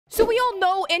So we all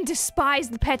know and despise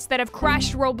the pets that have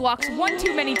crashed Roblox one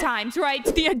too many times, right?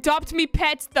 The Adopt Me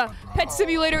pets, the Pet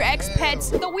Simulator X pets,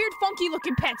 the weird funky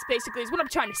looking pets, basically, is what I'm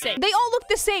trying to say. They all look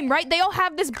the same, right? They all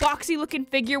have this boxy looking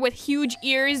figure with huge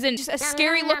ears and just a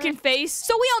scary looking face.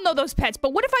 So we all know those pets,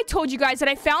 but what if I told you guys that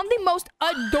I found the most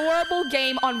adorable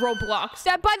game on Roblox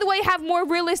that, by the way, have more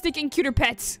realistic and cuter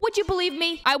pets? Would you believe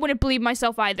me? I wouldn't believe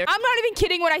myself either. I'm not even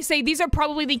kidding when I say these are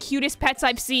probably the cutest pets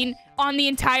I've seen on the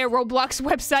entire Roblox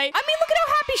website. I mean, look at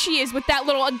how happy she is with that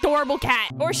little adorable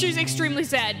cat. Or she's extremely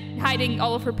sad, hiding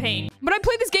all of her pain. But I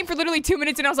played this game for literally 2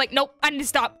 minutes and I was like, nope, I need to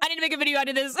stop. I need to make a video out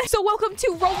of this. So welcome to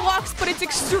Roblox, but it's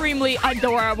extremely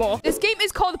adorable. This game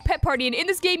is called Pet Party, and in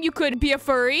this game, you could be a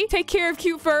furry, take care of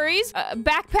cute furries, a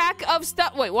backpack of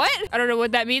stuff. Wait, what? I don't know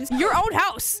what that means. Your own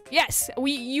house. Yes,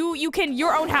 you can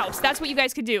your own house. That's what you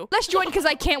guys could do. Let's join because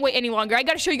I can't wait any longer. I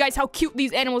gotta show you guys how cute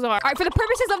these animals are. All right, for the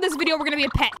purposes of this video, we're gonna be a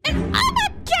pet. And oh my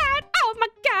god! Oh my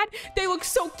god! They look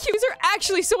so cute. These are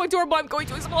actually so adorable. I'm going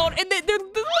to explode. And the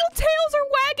little tails are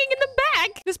wagging in the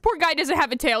back. This poor guy doesn't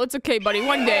have a tail. It's okay, buddy.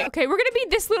 One day. Okay, we're gonna be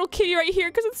this little kitty right here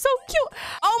because it's so cute.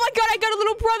 Oh my god, I got a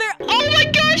little brother. Oh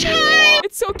my gosh, hi!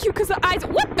 It's so cute because the eyes.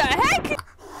 What the heck?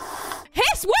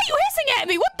 Hiss! Why are you hissing at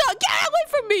me? What the? Get away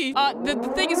from me!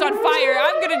 The thing is on fire.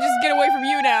 I'm gonna just get away from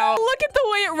you now. Look at the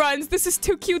way it runs. This is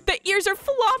too cute. The ears are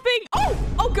flopping.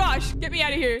 Oh gosh. Get me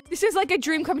out of here. This is like a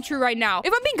dream come true right now.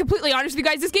 If I'm being completely honest with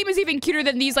you guys, this game is even cuter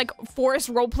than these like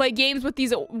forest roleplay games with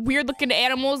these weird looking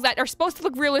animals that are supposed to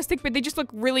look realistic, but they just look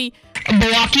really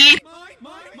blocky.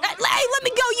 Hey, let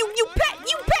me go, you pet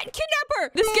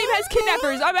kidnapper! This game has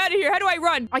kidnappers. I'm out of here. How do I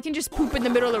run? I can just poop in the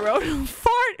middle of the road.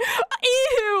 Fart.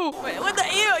 Ew. Wait, what the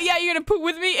ew? Yeah, you're gonna poop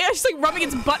with me? It's just like rubbing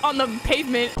its butt on the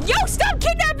pavement. Yo, stop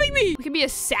kidnapping me! We can be a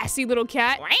sassy little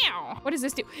cat. Wow. What does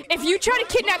this do? If you try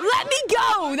to kidnap, let me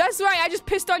go! That's right, I just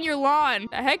pissed on your lawn.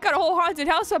 The heck, got a whole haunted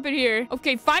house up in here.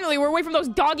 Okay, finally, we're away from those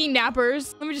doggy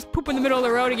nappers. Let me just poop in the middle of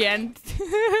the road again.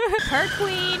 Purr,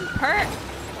 queen. Purr.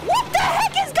 What the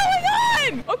heck is going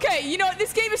on? Okay, you know,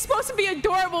 this game is supposed to be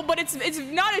adorable, but it's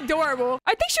not adorable.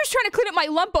 I think she was trying to clean up my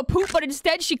lump of poop, but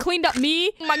instead she cleaned up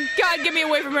me. Oh my god, get me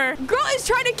away from her. Girl is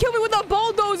trying to kill me with a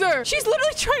bulldozer. She's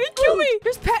literally trying to kill me.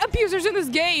 There's pet abusers in this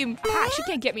game. Ah, she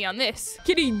can't get me on this.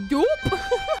 Kitty doop.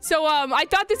 So, I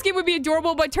thought this game would be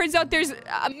adorable, but turns out there's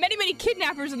many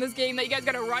kidnappers in this game that you guys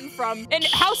gotta run from. And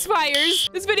house fires.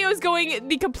 This video is going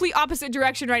the complete opposite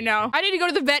direction right now. I need to go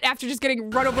to the vet after just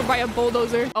getting run over by a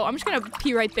bulldozer. Oh, I'm just gonna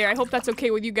pee right there. I hope that's okay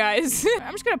with you guys.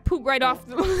 I'm just gonna poop right off.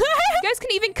 You guys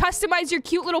can even customize your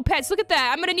cute little pets. Look at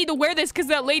that. I'm gonna need to wear this because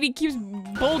that lady keeps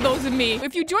bulldozing me.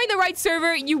 If you join the right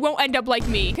server, you won't end up like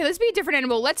me. Okay, let's be a different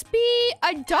animal. Let's be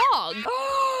a dog.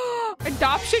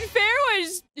 Adoption fair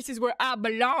was... This is where I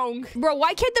belong. Bro,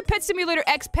 why can't the Pet Simulator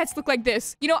X pets look like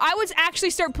this? You know, I would actually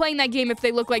start playing that game if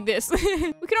they look like this. We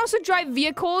can also drive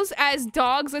vehicles as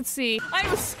dogs. Let's see.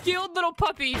 I'm a skilled little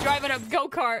puppy driving a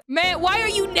go-kart. Man, why are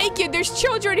you naked? There's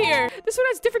children here. This one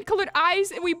has different colored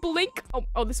eyes and we blink.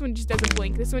 Oh, this one just doesn't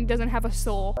blink. This one doesn't have a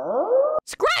soul.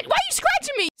 Scratch! Why are you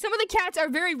scratching me? Some of the cats are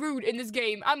very rude in this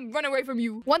game. I'm running away from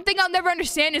you. One thing I'll never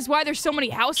understand is why there's so many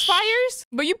house fires.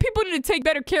 But you people need to take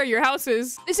better care of your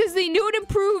houses. This is the new and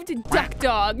improved duck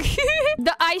dog.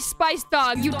 The Ice Spice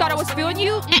dog. You thought I was feeling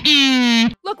you?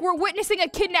 Look, we're witnessing a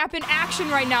kidnap in action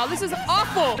right now. This is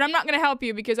awful. But I'm not gonna help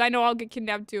you because I know I'll get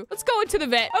kidnapped too. Let's go into the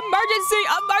vet. Emergency!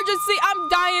 Emergency! I'm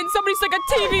dying. Somebody stuck a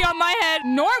TV on my head.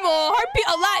 Normal. Heartbeat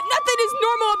alive. Nothing is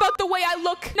normal about the way I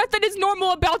look. Nothing is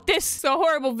normal about this. So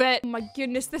horrible, vet. Oh my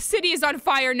goodness, the city is on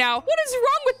fire now. What is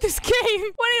wrong with this game?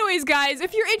 Well, anyways, guys,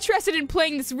 if you're interested in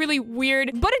playing this really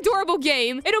weird but adorable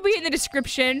game, it'll be in the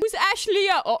description. Who's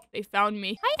Ashleia? Oh, they found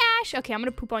me. Hi, Ash. Okay, I'm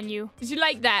gonna poop on you. Did you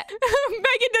like that?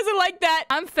 Megan doesn't like that.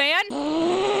 I'm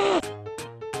fan.